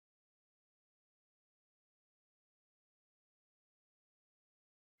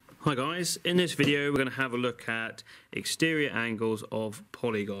Hi guys, in this video we're going to have a look at exterior angles of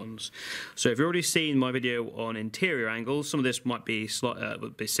polygons. So if you've already seen my video on interior angles, some of this might be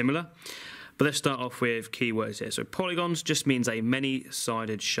similar. But let's start off with keywords here. So polygons just means a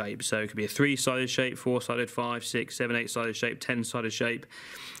many-sided shape. So it could be a 3-sided shape, 4-sided, 5, 6, 7, 8-sided shape, 10-sided shape.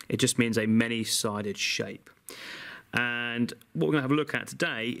 It just means a many-sided shape. And what we're going to have a look at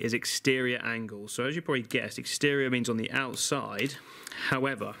today is exterior angles. So as you probably guessed, exterior means on the outside.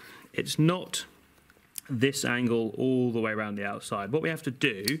 However, it's not this angle all the way around the outside. What we have to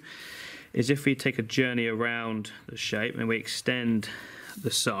do is if we take a journey around the shape and we extend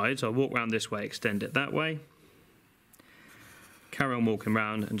the sides, I'll walk around this way, extend it that way, carry on walking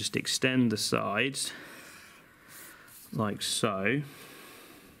around and just extend the sides like so.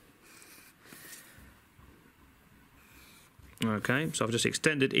 Okay, so I've just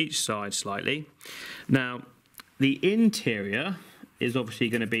extended each side slightly. Now, the interior is obviously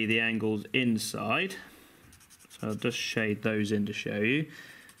going to be the angles inside. So I'll just shade those in to show you.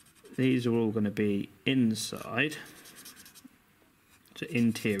 These are all going to be inside. So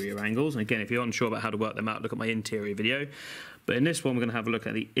interior angles. And again, if you're unsure about how to work them out, look at my interior video. But in this one, we're going to have a look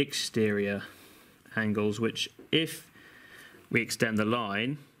at the exterior angles, which if we extend the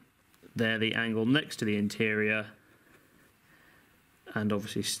line, they're the angle next to the interior and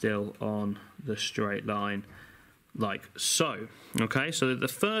obviously still on the straight line like so. Okay, so the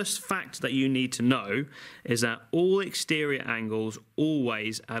first fact that you need to know is that all exterior angles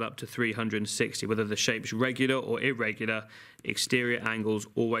always add up to 360. Whether the shape's regular or irregular, exterior angles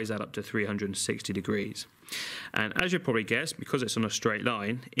always add up to 360 degrees. And as you probably guessed, because it's on a straight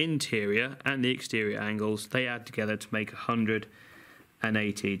line, interior and the exterior angles, they add together to make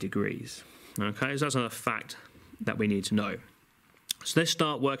 180 degrees. Okay, so that's another fact that we need to know. So let's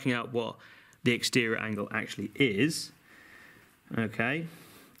start working out what the exterior angle actually is. Okay,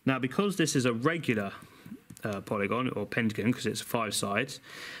 now because this is a regular polygon or pentagon, because it's 5 sides,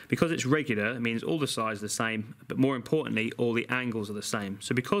 because it's regular, it means all the sides are the same, but more importantly, all the angles are the same.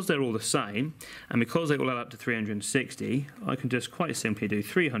 So because they're all the same, and because they all add up to 360, I can just quite simply do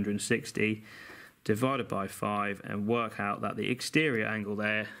 360 divided by 5 and work out that the exterior angle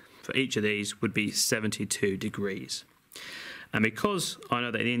there for each of these would be 72 degrees. And because I know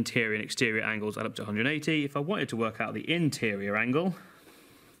that the interior and exterior angles add up to 180, if I wanted to work out the interior angle,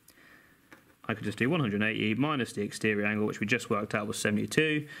 I could just do 180 minus the exterior angle, which we just worked out was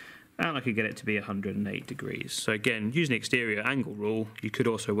 72, and I could get it to be 108 degrees. So again, using the exterior angle rule, you could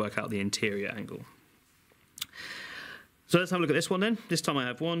also work out the interior angle. So let's have a look at this one then. This time I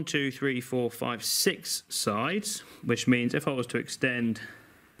have 1, 2, 3, 4, 5, 6 sides, which means if I was to extend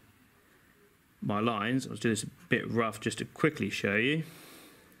my lines, I'll do this a bit rough just to quickly show you.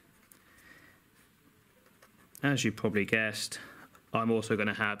 As you probably guessed, I'm also going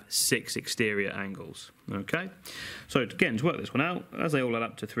to have 6 exterior angles. Okay, so again, to work this one out, as they all add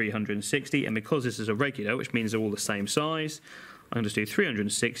up to 360, and because this is a regular, which means they're all the same size, I can just do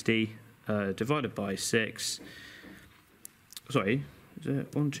 360 divided by 6. Sorry, is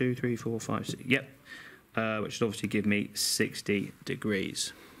it 1, 2, 3, 4, 5, 6? Yep, which would obviously give me 60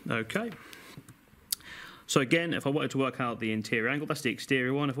 degrees. Okay. So again, if I wanted to work out the interior angle, that's the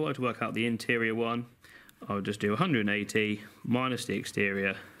exterior one. If I wanted to work out the interior one, I would just do 180 minus the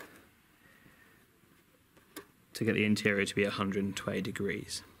exterior to get the interior to be 120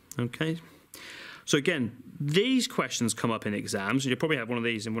 degrees. Okay. So again, these questions come up in exams, and you'll probably have one of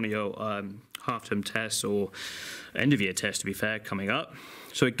these in one of your half-term tests or end-of-year tests, to be fair, coming up.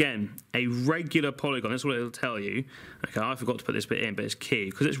 So again, a regular polygon, that's what it'll tell you. Okay, I forgot to put this bit in, but it's key.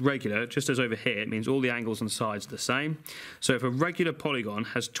 Because it's regular, just as over here, it means all the angles on the sides are the same. So if a regular polygon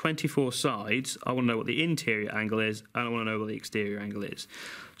has 24 sides, I want to know what the interior angle is, and I want to know what the exterior angle is.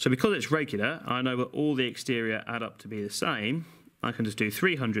 So because it's regular, I know that all the exterior add up to be the same. I can just do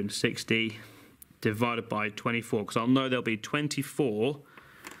 360 divided by 24, because I'll know there'll be 24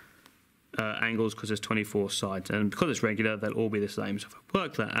 angles because there's 24 sides, and because it's regular, they'll all be the same. So if I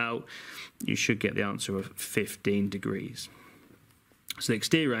work that out, you should get the answer of 15 degrees. So the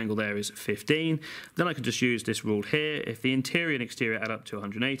exterior angle there is 15. Then I can just use this rule here. If the interior and exterior add up to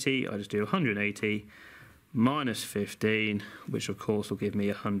 180, I just do 180 minus 15, which of course will give me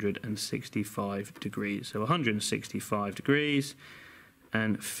 165 degrees. So 165 degrees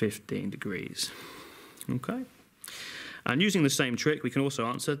and 15 degrees. Okay. And using the same trick, we can also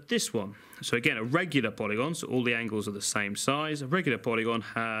answer this one. So again, a regular polygon, so all the angles are the same size. A regular polygon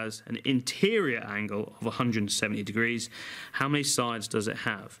has an interior angle of 170 degrees. How many sides does it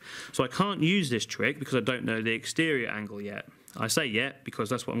have? So I can't use this trick because I don't know the exterior angle yet. I say yet because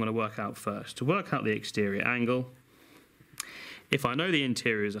that's what I'm going to work out first. To work out the exterior angle, If I know the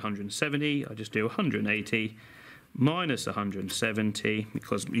interior is 170, I just do 180 minus 170,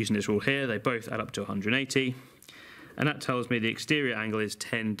 because using this rule here, they both add up to 180. And that tells me the exterior angle is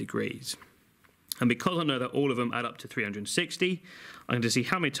 10 degrees. And because I know that all of them add up to 360, I'm going to see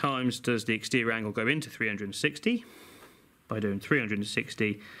how many times does the exterior angle go into 360 by doing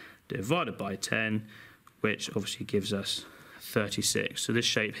 360 divided by 10, which obviously gives us 36. So this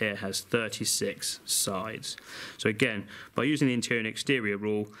shape here has 36 sides. So again, by using the interior and exterior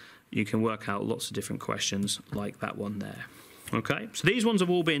rule, you can work out lots of different questions like that one there. Okay, so these ones have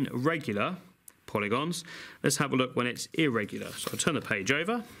all been regular polygons. Let's have a look when it's irregular. So I'll turn the page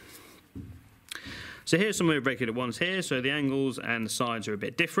over. So here's some irregular ones here. So the angles and the sides are a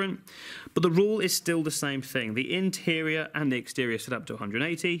bit different, but the rule is still the same thing. The interior and the exterior set up to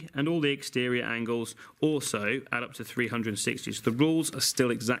 180, and all the exterior angles also add up to 360. So the rules are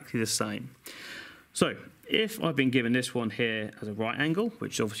still exactly the same. So if I've been given this one here as a right angle,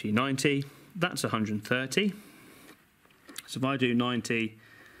 which is obviously 90, that's 130. So if I do 90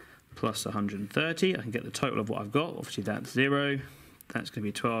 plus 130, I can get the total of what I've got. Obviously that's 0. That's going to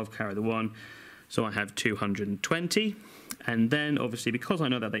be 12, carry the 1. So I have 220, and then obviously because I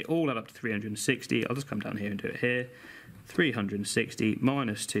know that they all add up to 360, I'll just come down here and do it here. 360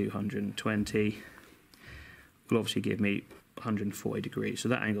 minus 220 will obviously give me 140 degrees. So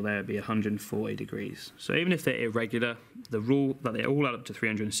that angle there would be 140 degrees. So even if they're irregular, the rule that they all add up to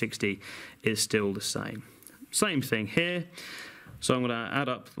 360 is still the same. Same thing here. So I'm going to add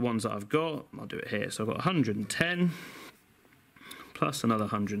up the ones that I've got. I'll do it here. So I've got 110 plus another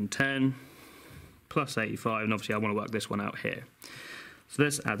 110. Plus 85, and obviously I want to work this one out here. So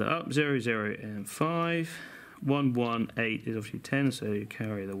let's add that up, 0, 0, and 5. 1, 1, 8 is obviously 10, so you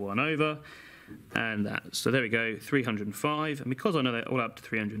carry the 1 over, and that. So there we go, 305, and because I know they're all up to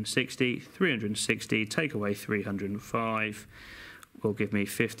 360, 360 take away 305 will give me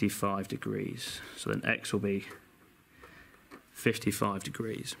 55 degrees. So then x will be 55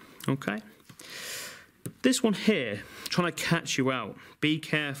 degrees, okay? This one here, trying to catch you out. Be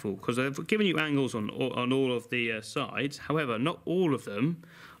careful, because I've given you angles on all of the sides. However, not all of them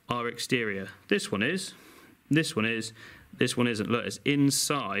are exterior. This one is, this one is, this one isn't. Look, it's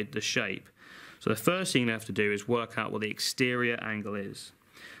inside the shape. So the first thing you have to do is work out what the exterior angle is.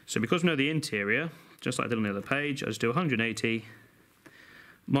 So because we know the interior, just like I did on the other page, I just do 180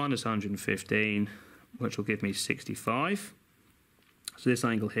 minus 115, which will give me 65. So this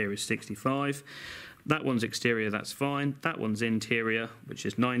angle here is 65. That one's exterior, that's fine. That one's interior, which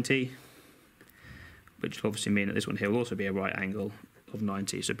is 90, which will obviously mean that this one here will also be a right angle of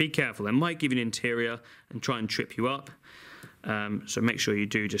 90. So be careful. They might give you an interior and try and trip you up. So make sure you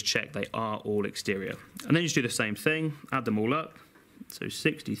do just check they are all exterior. And then you just do the same thing, add them all up. So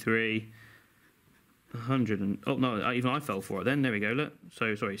 63, 100 and, oh no, even I fell for it then. There we go, look.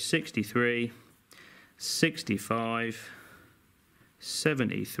 So sorry, 63, 65,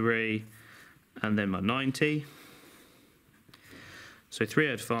 73, and then my 90. So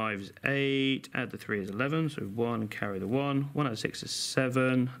 3 add 5 is 8, add the 3 is 11, so 1 carry the 1, 1 add 6 is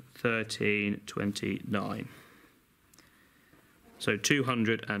 7, 13, 29. So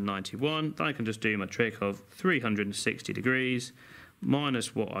 291, then I can just do my trick of 360 degrees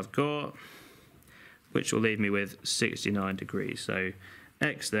minus what I've got, which will leave me with 69 degrees. So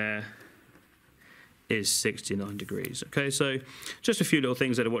x there is 69 degrees. Okay, so just a few little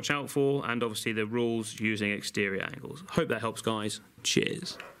things there to watch out for, and obviously the rules using exterior angles. Hope that helps, guys.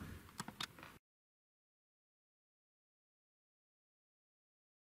 Cheers.